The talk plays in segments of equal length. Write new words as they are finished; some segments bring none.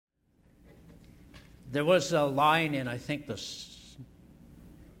There was a line in, I think, the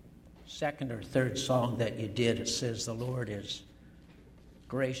second or third song that you did. It says, "The Lord is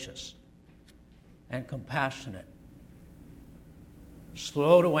gracious and compassionate,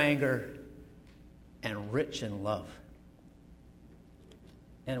 slow to anger, and rich in love."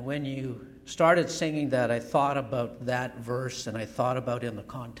 And when you started singing that, I thought about that verse, and I thought about in the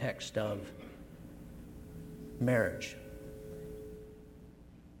context of marriage.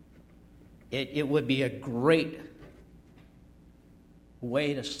 It would be a great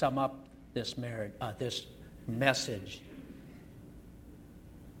way to sum up this marriage, this message.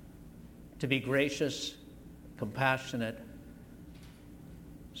 To be gracious, compassionate,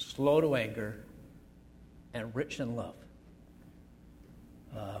 slow to anger, and rich in love.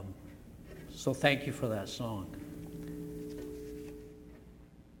 So thank you for that song.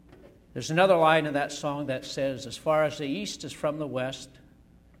 There's another line in that song that says, "As far as the east is from the west,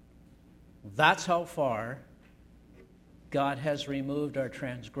 that's how far God has removed our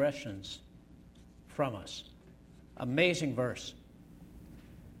transgressions from us." Amazing verse.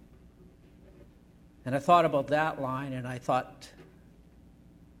 And I thought about that line, and I thought,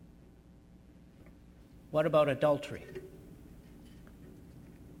 what about adultery?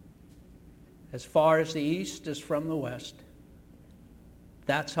 As far as the east is from the west,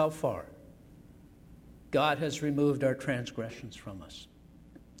 that's how far God has removed our transgressions from us.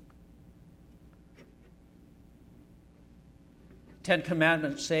 Ten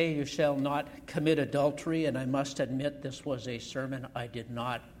Commandments say you shall not commit adultery, and I must admit this was a sermon I did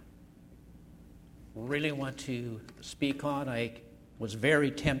not really want to speak on. I was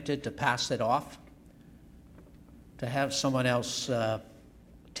very tempted to pass it off, to have someone else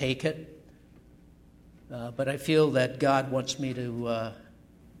take it. But I feel that God wants me to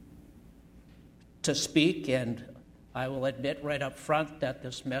speak, and I will admit right up front that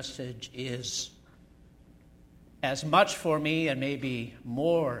this message is as much for me and maybe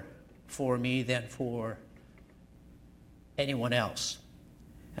more for me than for anyone else.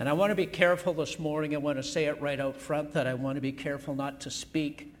 And I want to be careful this morning. I want to say it right out front that I want to be careful not to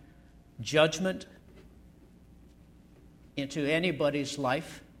speak judgment into anybody's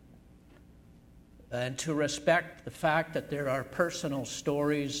life, and to respect the fact that there are personal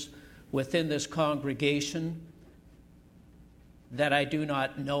stories within this congregation that I do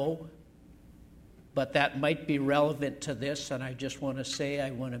not know, but that might be relevant to this, and I just want to say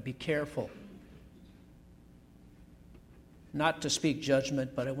I want to be careful not to speak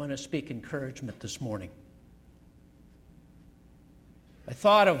judgment, but I want to speak encouragement this morning. I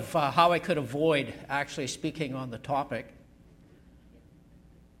thought of how I could avoid actually speaking on the topic.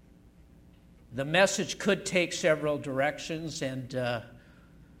 The message could take several directions, and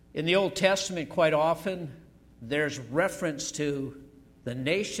in the Old Testament, quite often, there's reference to the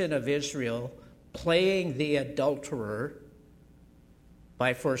nation of Israel playing the adulterer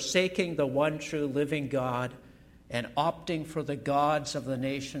by forsaking the one true living God and opting for the gods of the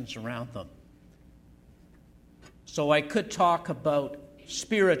nations around them. So I could talk about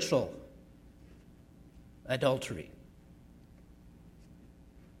spiritual adultery.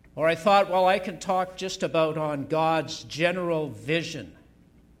 Or I thought, well, I can talk just about on God's general vision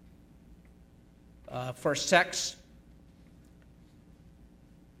for sex.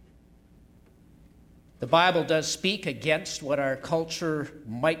 The Bible does speak against what our culture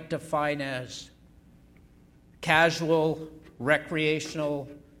might define as casual, recreational,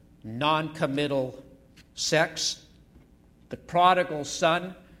 non-committal sex. The prodigal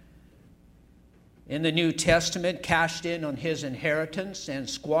son in the New Testament cashed in on his inheritance and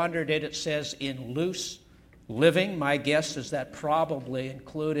squandered it, it says, in loose living. My guess is that probably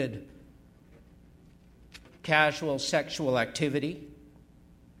included casual sexual activity.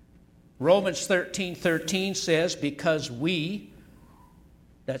 Romans 13:13 says, because we,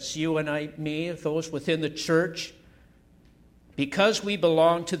 that's you and I, me, those within the church, because we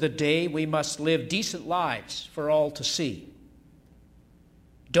belong to the day, we must live decent lives for all to see.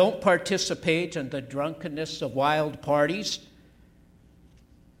 Don't participate in the drunkenness of wild parties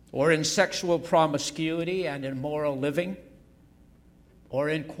or in sexual promiscuity and immoral living or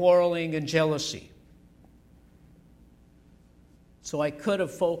in quarreling and jealousy. So I could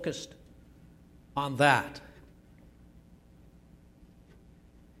have focused on that.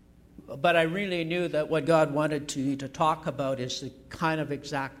 But I really knew that what God wanted to talk about is kind of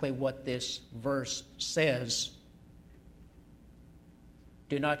exactly what this verse says.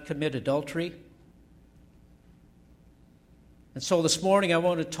 Do not commit adultery. And so this morning I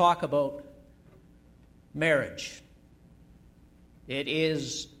want to talk about marriage. It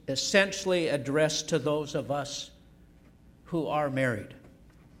is essentially addressed to those of us who are married.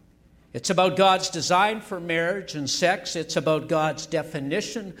 It's about God's design for marriage and sex. It's about God's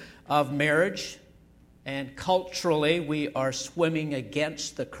definition of marriage. And culturally, we are swimming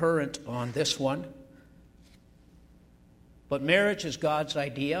against the current on this one. But marriage is God's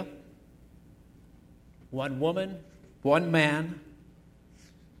idea. One woman, one man.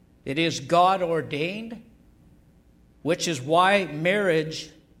 It is God ordained, which is why marriage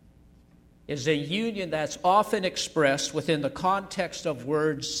is a union that's often expressed within the context of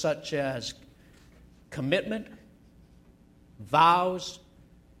words such as commitment, vows,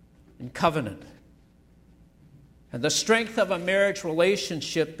 and covenant. And the strength of a marriage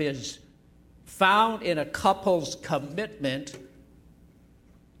relationship is found in a couple's commitment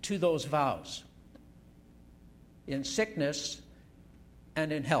to those vows, in sickness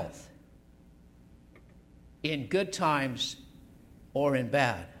and in health, in good times or in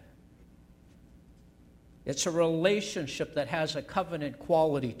bad. It's a relationship that has a covenant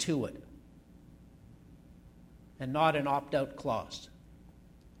quality to it and not an opt-out clause.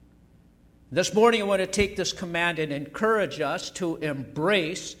 This morning I want to take this command and encourage us to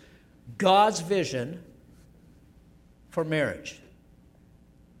embrace God's vision for marriage.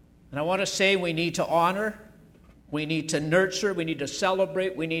 And I want to say we need to honor, we need to nurture, we need to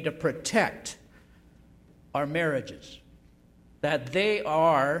celebrate, we need to protect our marriages. That they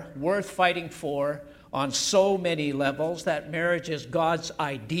are worth fighting for on so many levels, that marriage is God's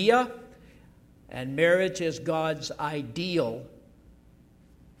idea and marriage is God's ideal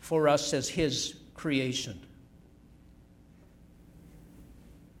for us as His creation.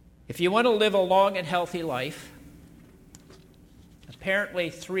 If you want to live a long and healthy life, apparently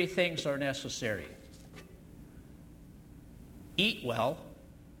 3 things are necessary. Eat well,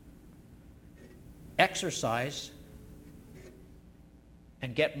 exercise,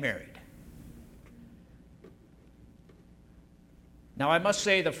 and get married. Now, I must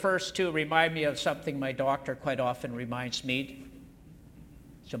say the first 2 remind me of something my doctor quite often reminds me.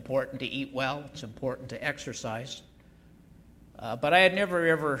 It's important to eat well. It's important to exercise. But I had never,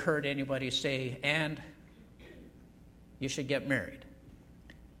 ever heard anybody say, and you should get married.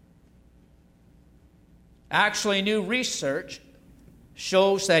 Actually, new research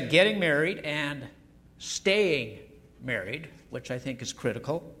shows that getting married and staying married, which I think is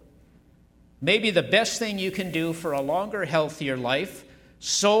critical, may be the best thing you can do for a longer, healthier life.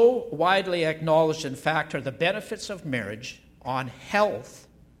 So widely acknowledged, in fact, are the benefits of marriage on health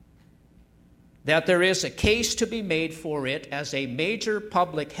that there is a case to be made for it as a major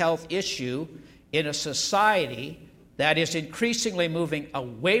public health issue in a society that is increasingly moving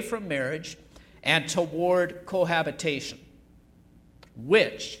away from marriage and toward cohabitation,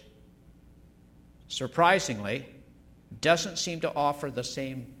 which, surprisingly, doesn't seem to offer the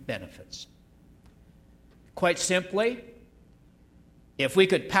same benefits. Quite simply, if we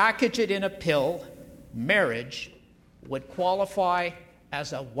could package it in a pill, marriage would qualify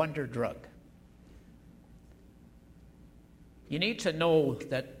as a wonder drug. You need to know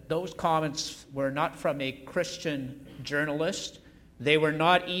that those comments were not from a Christian journalist. They were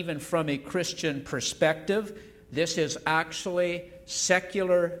not even from a Christian perspective. This is actually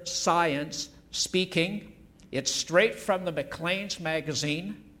secular science speaking. It's straight from the Maclean's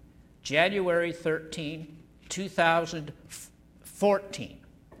magazine, January 13, 2014.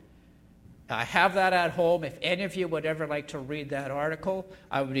 I have that at home. If any of you would ever like to read that article,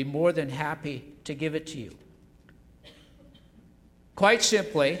 I would be more than happy to give it to you. Quite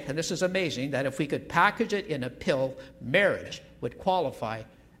simply, and this is amazing, that if we could package it in a pill, marriage would qualify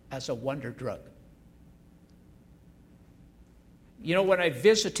as a wonder drug. You know, when I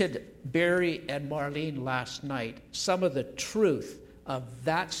visited Barry and Marlene last night, some of the truth of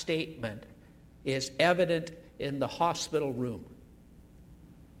that statement is evident in the hospital room,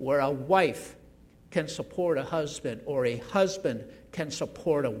 where a wife can support a husband or a husband can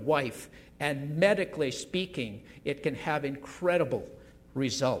support a wife. And medically speaking, it can have incredible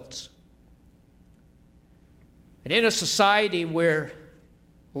results. And in a society where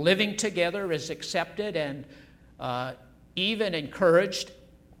living together is accepted and even encouraged,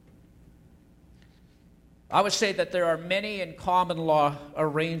 I would say that there are many in common law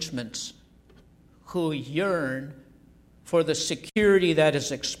arrangements who yearn for the security that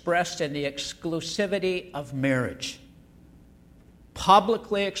is expressed in the exclusivity of marriage,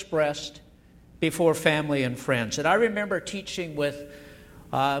 publicly expressed before family and friends. And I remember teaching with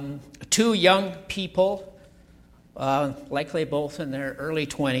 2 young people, likely both in their early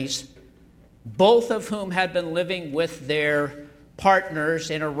 20s, both of whom had been living with their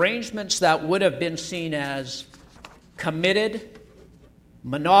partners in arrangements that would have been seen as committed,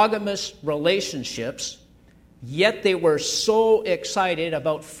 monogamous relationships, yet they were so excited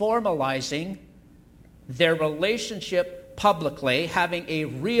about formalizing their relationship publicly, having a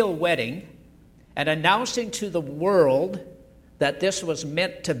real wedding, and announcing to the world that this was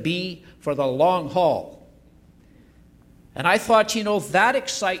meant to be for the long haul. And I thought, that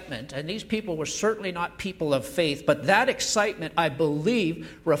excitement, and these people were certainly not people of faith, but that excitement, I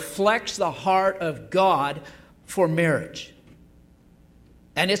believe, reflects the heart of God for marriage.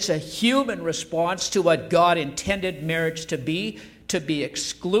 And it's a human response to what God intended marriage to be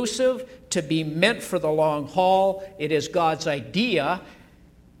exclusive, to be meant for the long haul. It is God's idea,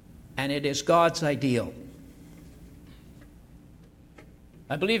 and it is God's ideal.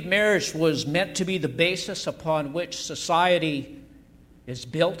 I believe marriage was meant to be the basis upon which society is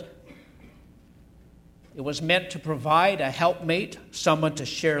built. It was meant to provide a helpmate, someone to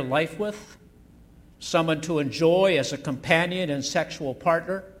share life with, someone to enjoy as a companion and sexual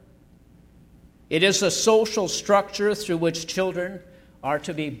partner. It is a social structure through which children are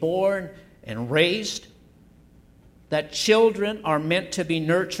to be born and raised, that children are meant to be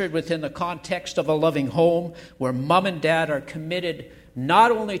nurtured within the context of a loving home where mom and dad are committed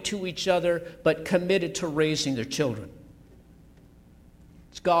not only to each other, but committed to raising their children.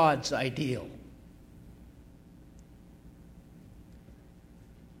 It's God's ideal.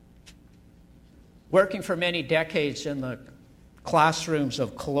 Working for many decades in the classrooms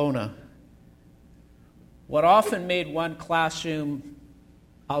of Kelowna, what often made one classroom,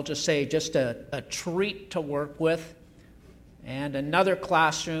 I'll just say, just a treat to work with, and another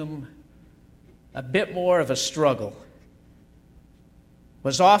classroom a bit more of a struggle,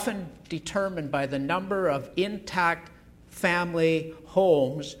 was often determined by the number of intact family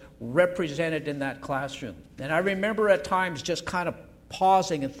homes represented in that classroom. And I remember at times just kind of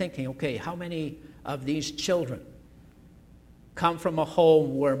pausing and thinking, okay, how many of these children come from a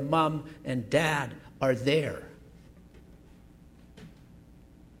home where mom and dad are there?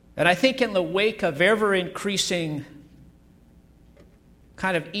 And I think in the wake of ever-increasing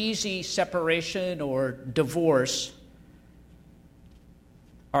kind of easy separation or divorce,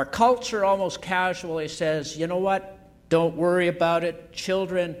 our culture almost casually says, you know what? Don't worry about it.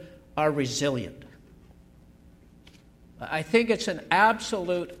 Children are resilient. I think it's an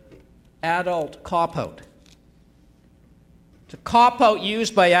absolute adult cop-out. It's a cop-out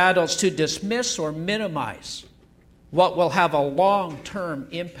used by adults to dismiss or minimize what will have a long-term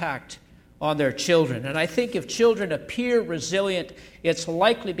impact on their children. And I think if children appear resilient, it's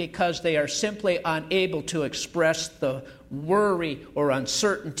likely because they are simply unable to express the worry or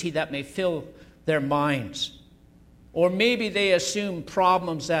uncertainty that may fill their minds. Or maybe they assume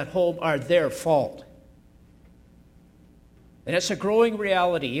problems at home are their fault. And it's a growing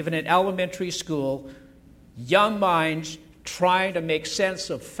reality, even in elementary school, young minds trying to make sense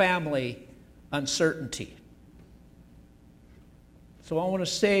of family uncertainty. So I want to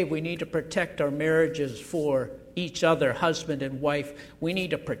say we need to protect our marriages for each other, husband and wife. We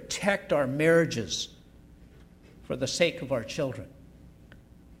need to protect our marriages for the sake of our children.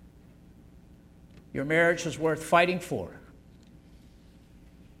 Your marriage is worth fighting for.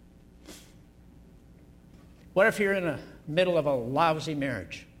 What if you're in the middle of a lousy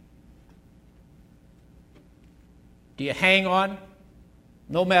marriage? Do you hang on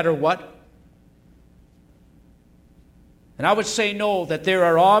no matter what? And I would say no, that there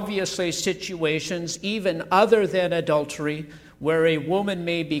are obviously situations, even other than adultery, where a woman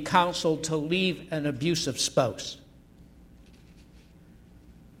may be counseled to leave an abusive spouse.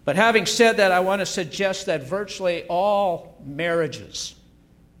 But having said that, I want to suggest that virtually all marriages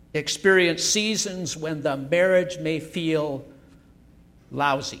experience seasons when the marriage may feel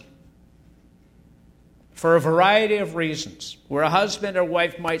lousy. For a variety of reasons, where a husband or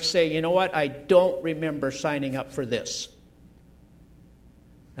wife might say, you know what, I don't remember signing up for this.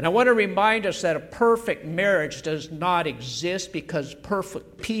 And I want to remind us that a perfect marriage does not exist because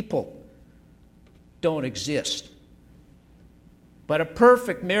perfect people don't exist. But a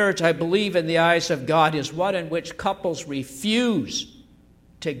perfect marriage, I believe, in the eyes of God, is one in which couples refuse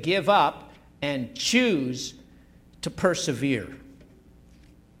to give up and choose to persevere.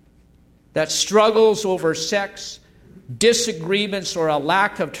 That struggles over sex, disagreements, or a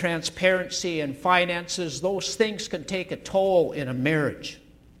lack of transparency in finances, those things can take a toll in a marriage.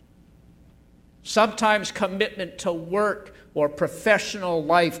 Sometimes commitment to work or professional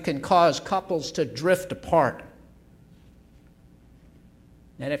life can cause couples to drift apart.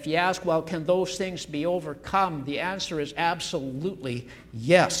 And if you ask, well, can those things be overcome? The answer is absolutely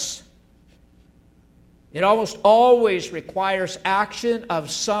yes. It almost always requires action of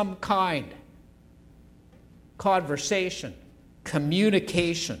some kind. Conversation,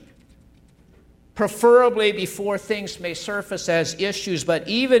 communication, preferably before things may surface as issues, but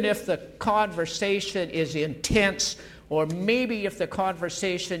even if the conversation is intense, or maybe if the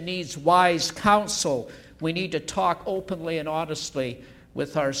conversation needs wise counsel, we need to talk openly and honestly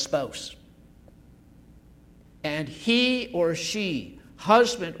with our spouse. And he or she,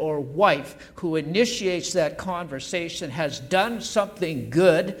 husband or wife, who initiates that conversation has done something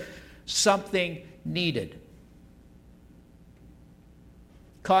good, something needed.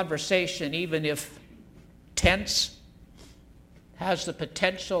 Conversation, even if tense, has the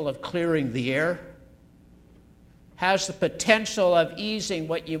potential of clearing the air, has the potential of easing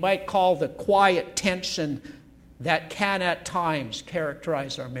what you might call the quiet tension that can at times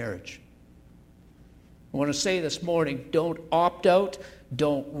characterize our marriage. I want to say this morning, don't opt out,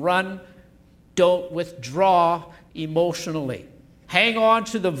 don't run, don't withdraw emotionally. Hang on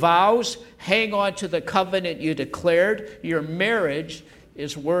to the vows, hang on to the covenant you declared. Your marriage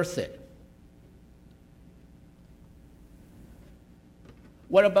is worth it.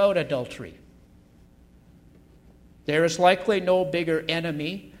 What about adultery? There is likely no bigger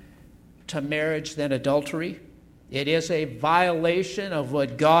enemy to marriage than adultery. It is a violation of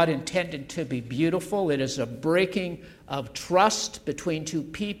what God intended to be beautiful. It is a breaking of trust between two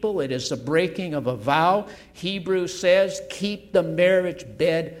people. It is a breaking of a vow. Hebrews says, keep the marriage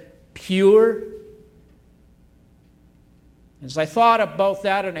bed pure. As I thought about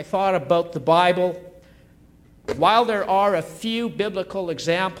that and I thought about the Bible, while there are a few biblical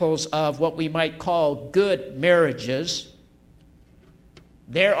examples of what we might call good marriages,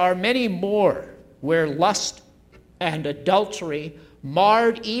 there are many more where lust and adultery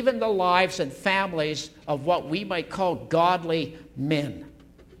marred even the lives and families of what we might call godly men.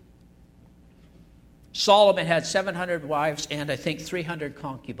 Solomon had 700 wives and I think 300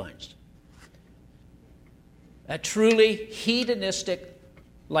 concubines. A truly hedonistic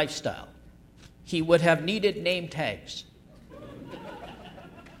lifestyle. He would have needed name tags.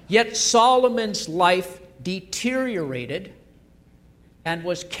 Yet Solomon's life deteriorated and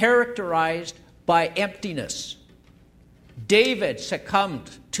was characterized by emptiness. David succumbed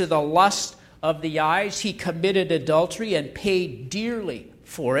to the lust of the eyes. He committed adultery and paid dearly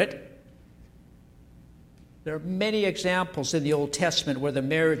for it. There are many examples in the Old Testament where the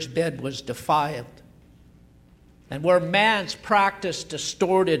marriage bed was defiled and where man's practice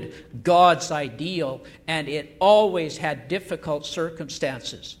distorted God's ideal, and it always had difficult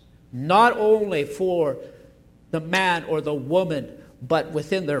circumstances, not only for the man or the woman, but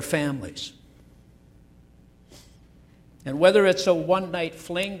within their families. And whether it's a one-night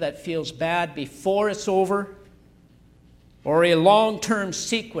fling that feels bad before it's over, or a long-term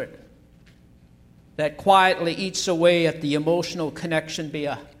secret that quietly eats away at the emotional connection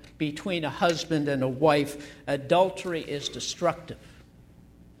between a husband and a wife, adultery is destructive.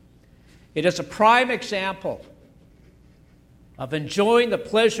 It is a prime example of enjoying the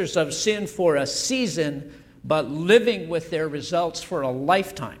pleasures of sin for a season, but living with their results for a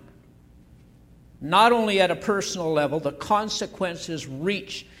lifetime. Not only at a personal level, the consequences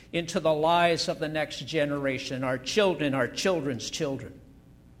reach into the lives of the next generation, our children, our children's children.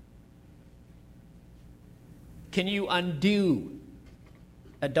 Can you undo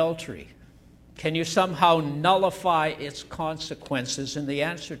adultery? Can you somehow nullify its consequences? And the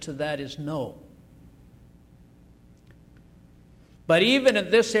answer to that is no. But even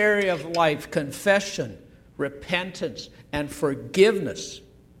in this area of life, confession, repentance, and forgiveness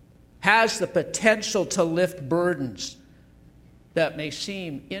has the potential to lift burdens that may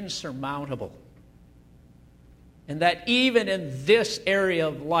seem insurmountable. And that even in this area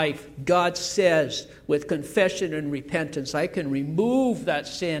of life, God says, with confession and repentance, I can remove that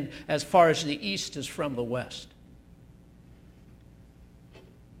sin as far as the east is from the west.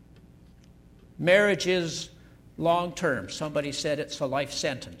 Marriage is long-term. Somebody said it's a life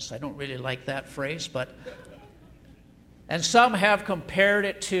sentence. I don't really like that phrase, but... And some have compared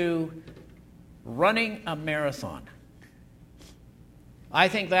it to running a marathon. I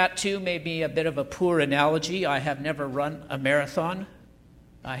think that too may be a bit of a poor analogy. I have never run a marathon.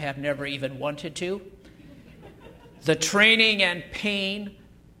 I have never even wanted to. The training and pain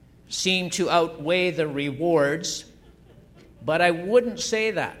seem to outweigh the rewards, but I wouldn't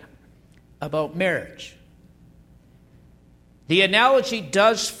say that about marriage. The analogy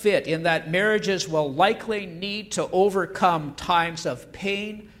does fit in that marriages will likely need to overcome times of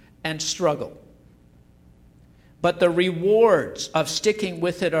pain and struggle. But the rewards of sticking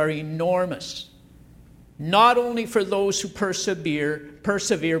with it are enormous, not only for those who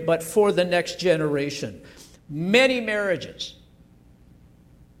persevere, but for the next generation. Many marriages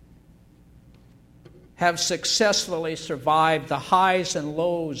have successfully survived the highs and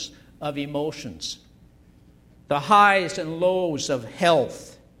lows of emotions, the highs and lows of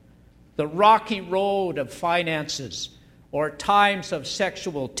health, the rocky road of finances, or times of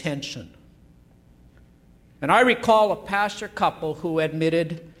sexual tension. And I recall a pastor couple who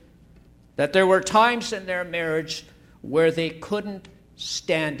admitted that there were times in their marriage where they couldn't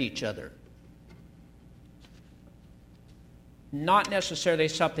stand each other. Not necessarily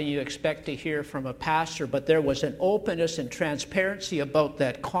something you expect to hear from a pastor, but there was an openness and transparency about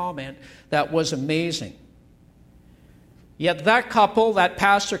that comment that was amazing. Yet that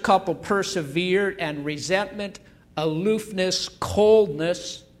pastor couple persevered, and resentment, aloofness,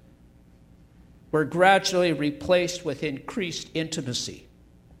 coldness were gradually replaced with increased intimacy.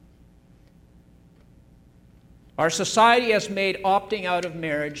 Our society has made opting out of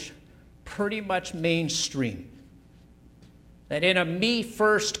marriage pretty much mainstream. That in a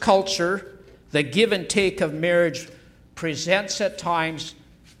me-first culture, the give and take of marriage presents at times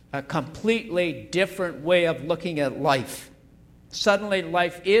a completely different way of looking at life. Suddenly,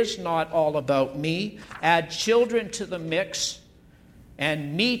 life is not all about me. Add children to the mix,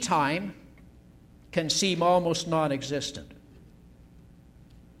 and me time can seem almost non-existent.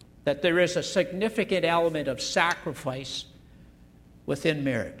 That there is a significant element of sacrifice within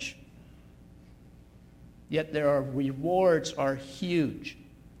marriage. Yet rewards are huge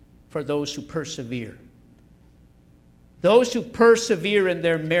for those who persevere. Those who persevere in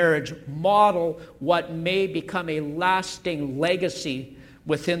their marriage model what may become a lasting legacy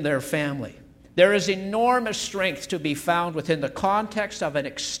within their family. There is enormous strength to be found within the context of an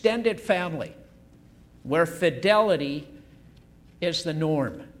extended family where fidelity is the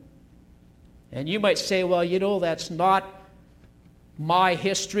norm. And you might say, well, that's not my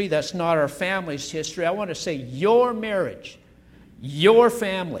history, that's not our family's history. I want to say your marriage, your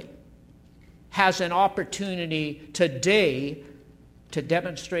family, has an opportunity today to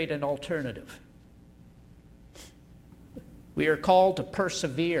demonstrate an alternative. We are called to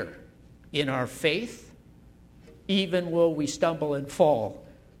persevere in our faith, even when we stumble and fall.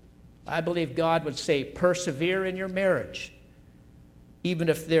 I believe God would say, persevere in your marriage, even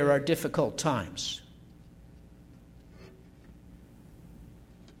if there are difficult times.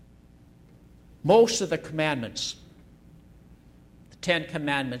 Most of the commandments, the 10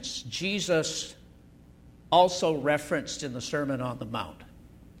 Commandments, Jesus also referenced in the Sermon on the Mount.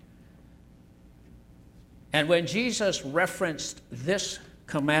 And when Jesus referenced this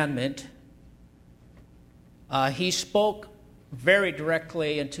commandment, he spoke very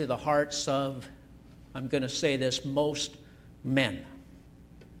directly into the hearts of, I'm going to say this, most men.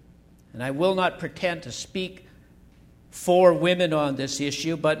 And I will not pretend to speak for women on this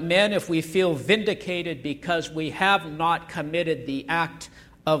issue, but men, if we feel vindicated because we have not committed the act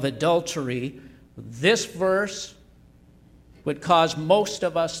of adultery, this verse would cause most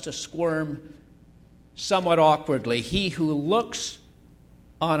of us to squirm somewhat awkwardly. He who looks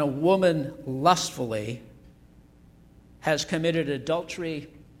on a woman lustfully has committed adultery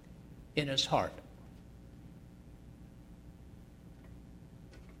in his heart.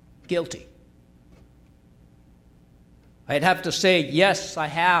 Guilty. I'd have to say, yes, I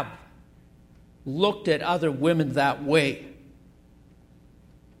have looked at other women that way.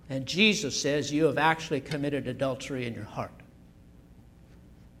 And Jesus says you have actually committed adultery in your heart.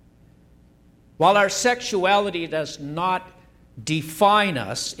 While our sexuality does not define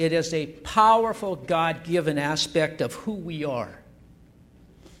us, it is a powerful God-given aspect of who we are.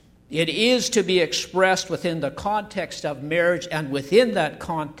 It is to be expressed within the context of marriage, and within that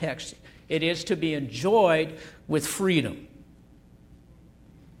context, it is to be enjoyed with freedom.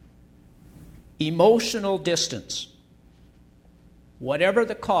 Emotional distance, whatever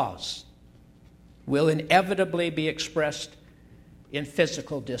the cause, will inevitably be expressed in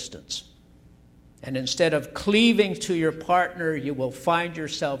physical distance. And instead of cleaving to your partner, you will find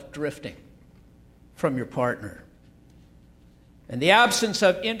yourself drifting from your partner. And the absence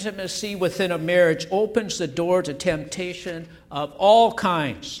of intimacy within a marriage opens the door to temptation of all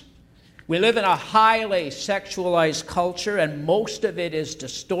kinds. We live in a highly sexualized culture, and most of it is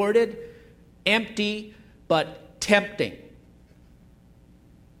distorted, empty, but tempting.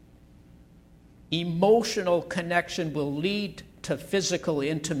 Emotional connection will lead to physical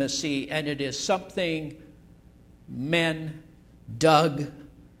intimacy, and it is something men, Doug,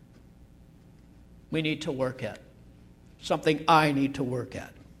 we need to work at. Something I need to work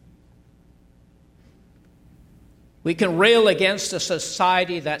at. We can rail against a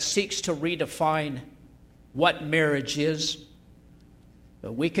society that seeks to redefine what marriage is.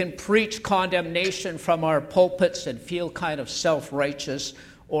 We can preach condemnation from our pulpits and feel kind of self-righteous,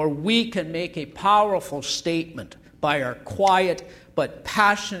 or we can make a powerful statement by our quiet but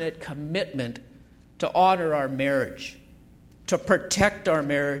passionate commitment to honor our marriage, to protect our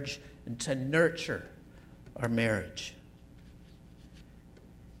marriage, and to nurture our marriage.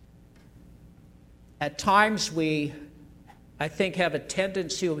 At times we, I think, have a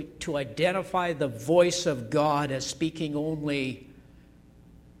tendency to identify the voice of God as speaking only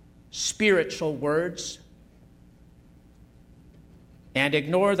spiritual words and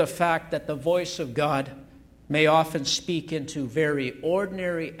ignore the fact that the voice of God may often speak into very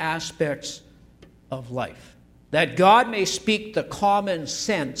ordinary aspects of life. That God may speak the common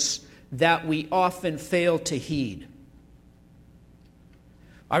sense that we often fail to heed.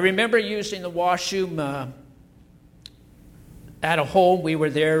 I remember using the washroom at a home. We were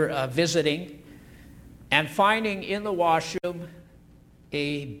there visiting, and finding in the washroom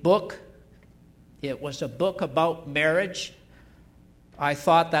a book. It was a book about marriage. I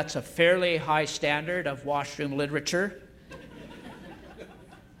thought that's a fairly high standard of washroom literature.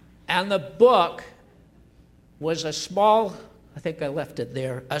 And the book was a small, I think I left it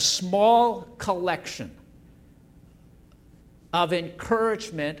there, a small collection of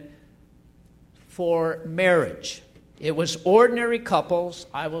encouragement for marriage. It was ordinary couples,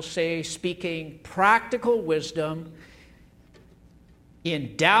 I will say, speaking practical wisdom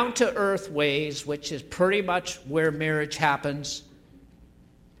in down-to-earth ways, which is pretty much where marriage happens.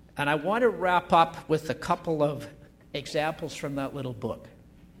 And I want to wrap up with a couple of examples from that little book.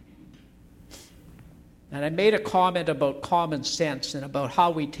 And I made a comment about common sense and about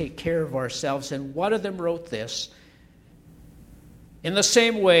how we take care of ourselves, and one of them wrote this: in the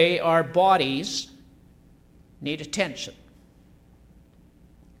same way, our bodies need attention.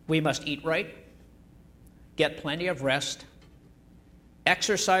 We must eat right, get plenty of rest,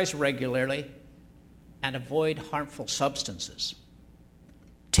 exercise regularly, and avoid harmful substances.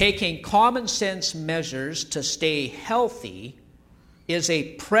 Taking common sense measures to stay healthy is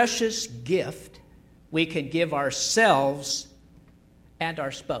a precious gift we can give ourselves and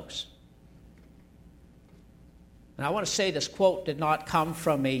our spouse. And I want to say this quote did not come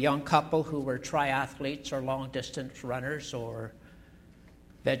from a young couple who were triathletes or long-distance runners or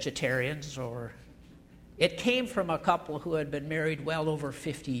vegetarians, or it came from a couple who had been married well over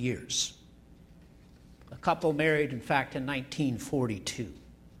 50 years. A couple married, in fact, in 1942.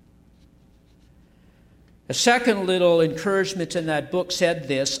 A second little encouragement in that book said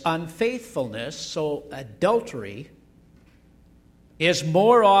this: unfaithfulness, so adultery, is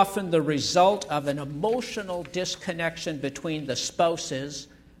more often the result of an emotional disconnection between the spouses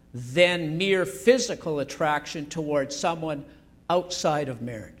than mere physical attraction towards someone outside of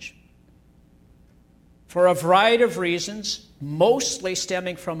marriage. For a variety of reasons, mostly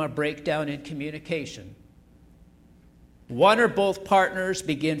stemming from a breakdown in communication, one or both partners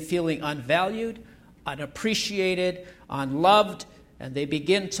begin feeling unvalued, unappreciated, unloved, and they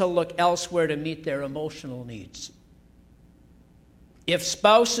begin to look elsewhere to meet their emotional needs. If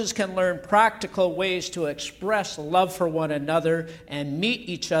spouses can learn practical ways to express love for one another and meet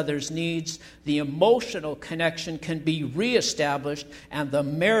each other's needs, the emotional connection can be reestablished and the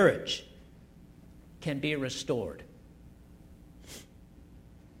marriage can be restored.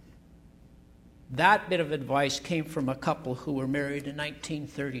 That bit of advice came from a couple who were married in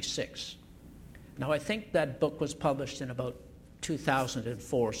 1936. Now, I think that book was published in about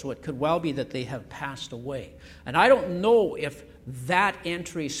 2004, so it could well be that they have passed away. And I don't know if that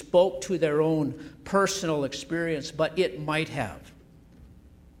entry spoke to their own personal experience, but it might have.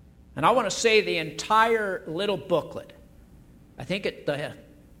 And I want to say the entire little booklet, I think the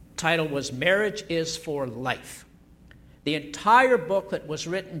title was Marriage is for Life. The entire booklet was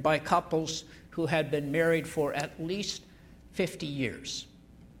written by couples who had been married for at least 50 years.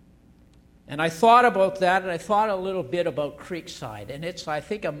 And I thought about that, and I thought a little bit about Creekside. And it's, I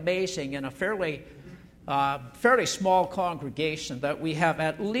think, amazing in a fairly small congregation that we have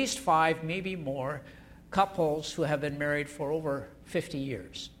at least 5, maybe more, couples who have been married for over 50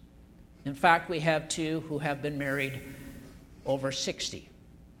 years. In fact, we have 2 who have been married over 60.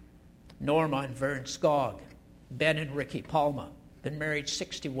 Norma and Vern Skog, Ben and Ricky Palma, been married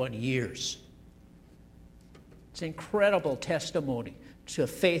 61 years. It's incredible testimony to the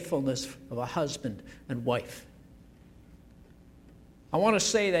faithfulness of a husband and wife. I want to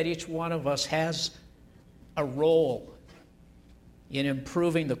say that each one of us has a role in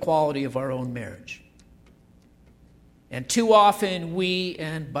improving the quality of our own marriage. And too often we,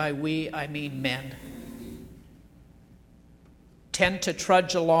 and by we I mean men, tend to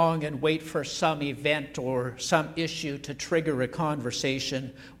trudge along and wait for some event or some issue to trigger a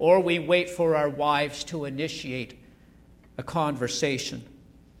conversation, or we wait for our wives to initiate a conversation.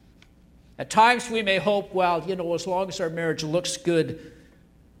 At times we may hope, well, as long as our marriage looks good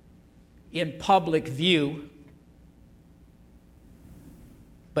in public view,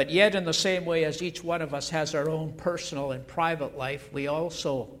 but yet in the same way as each one of us has our own personal and private life, we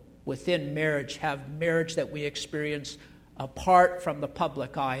also, within marriage, have marriage that we experience apart from the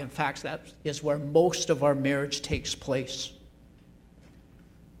public eye. In fact, that is where most of our marriage takes place.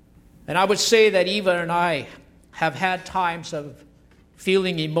 And I would say that Eva and I have had times of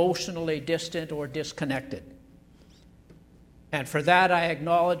feeling emotionally distant or disconnected. And for that, I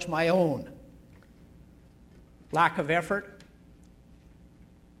acknowledge my own lack of effort,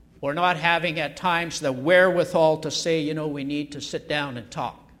 or not having at times the wherewithal to say, we need to sit down and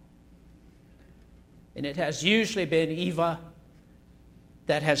talk. And it has usually been Eva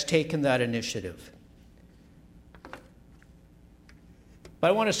that has taken that initiative. But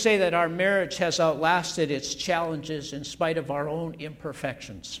I want to say that our marriage has outlasted its challenges in spite of our own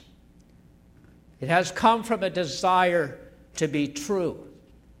imperfections. It has come from a desire to be true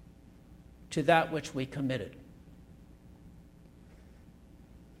to that which we committed.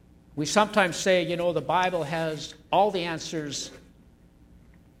 We sometimes say, the Bible has all the answers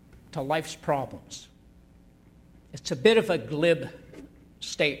to life's problems. It's a bit of a glib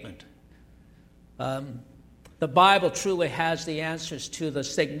statement. The Bible truly has the answers to the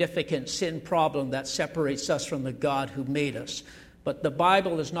significant sin problem that separates us from the God who made us. But the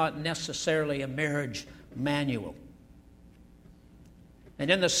Bible is not necessarily a marriage manual.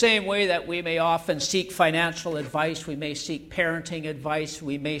 And in the same way that we may often seek financial advice, we may seek parenting advice,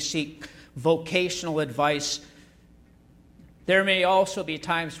 we may seek vocational advice, there may also be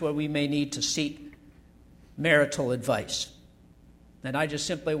times where we may need to seek marital advice. And I just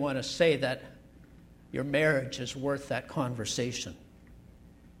simply want to say that your marriage is worth that conversation.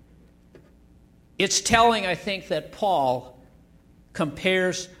 It's telling, I think, that Paul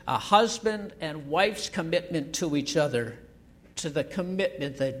compares a husband and wife's commitment to each other to the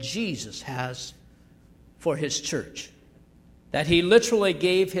commitment that Jesus has for his church. That he literally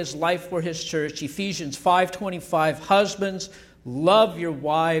gave his life for his church. Ephesians 5:25, husbands, love your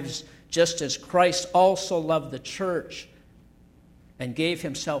wives just as Christ also loved the church and gave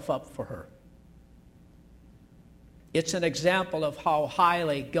himself up for her. It's an example of how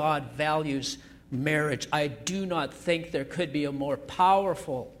highly God values marriage. I do not think there could be a more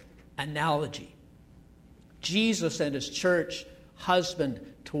powerful analogy. Jesus and his church, husband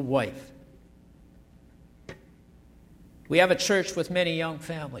to wife. We have a church with many young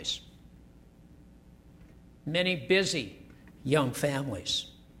families, many busy young families.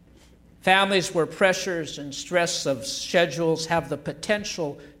 Families where pressures and stress of schedules have the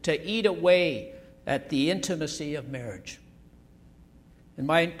potential to eat away at the intimacy of marriage. And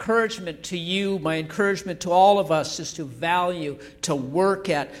my encouragement to you, my encouragement to all of us is to value, to work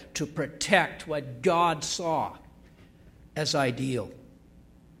at, to protect what God saw as ideal.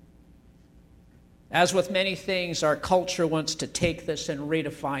 As with many things, our culture wants to take this and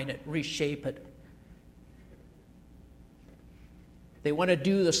redefine it, reshape it. They want to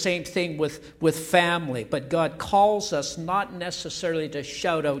do the same thing with family, but God calls us not necessarily to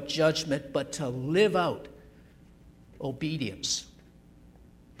shout out judgment, but to live out obedience.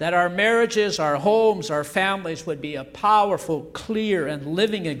 That our marriages, our homes, our families would be a powerful, clear, and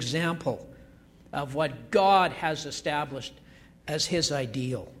living example of what God has established as his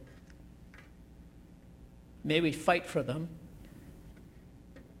ideal. May we fight for them.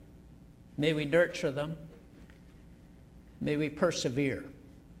 May we nurture them. May we persevere.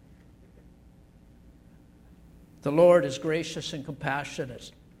 The Lord is gracious and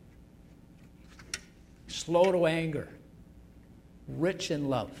compassionate, slow to anger, rich in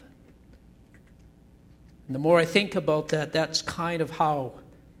love. And the more I think about that, that's kind of how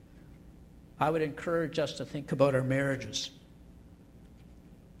I would encourage us to think about our marriages.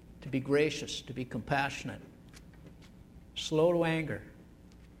 To be gracious, to be compassionate, slow to anger,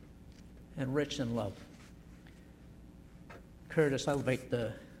 and rich in love. Curtis, I'll invite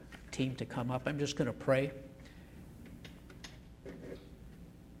the team to come up. I'm just going to pray.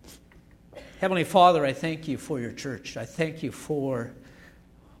 Heavenly Father, I thank you for your church. I thank you for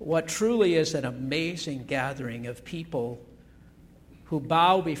what truly is an amazing gathering of people who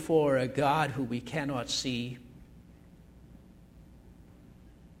bow before a God who we cannot see.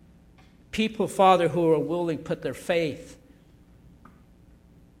 People, Father, who are willing to put their faith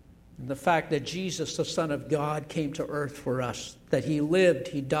in the fact that Jesus, the Son of God, came to earth for us, that he lived,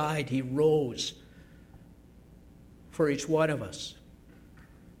 he died, he rose for each one of us.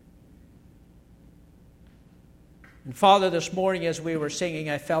 And Father, this morning as we were singing,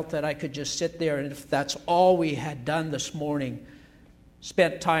 I felt that I could just sit there, and if that's all we had done this morning,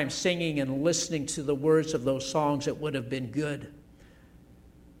 spent time singing and listening to the words of those songs, it would have been good.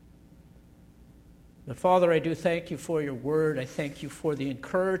 But Father, I do thank you for your word. I thank you for the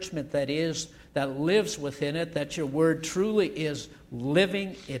encouragement that lives within it, that your word truly is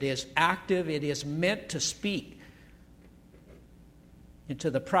living, it is active, it is meant to speak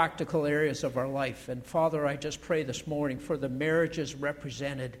into the practical areas of our life. And Father, I just pray this morning for the marriages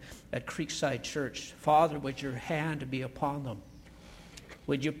represented at Creekside Church. Father, would your hand be upon them?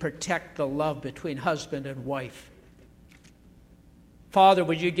 Would you protect the love between husband and wife? Father,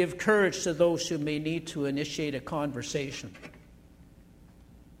 would you give courage to those who may need to initiate a conversation?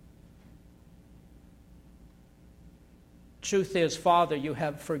 Truth is, Father, you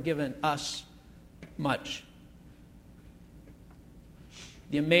have forgiven us much.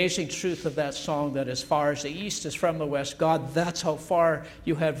 The amazing truth of that song, that as far as the east is from the west, God, that's how far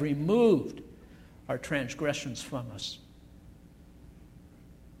you have removed our transgressions from us.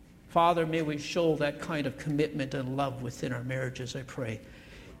 Father, may we show that kind of commitment and love within our marriages, I pray.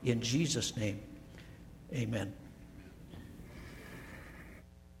 In Jesus' name, amen.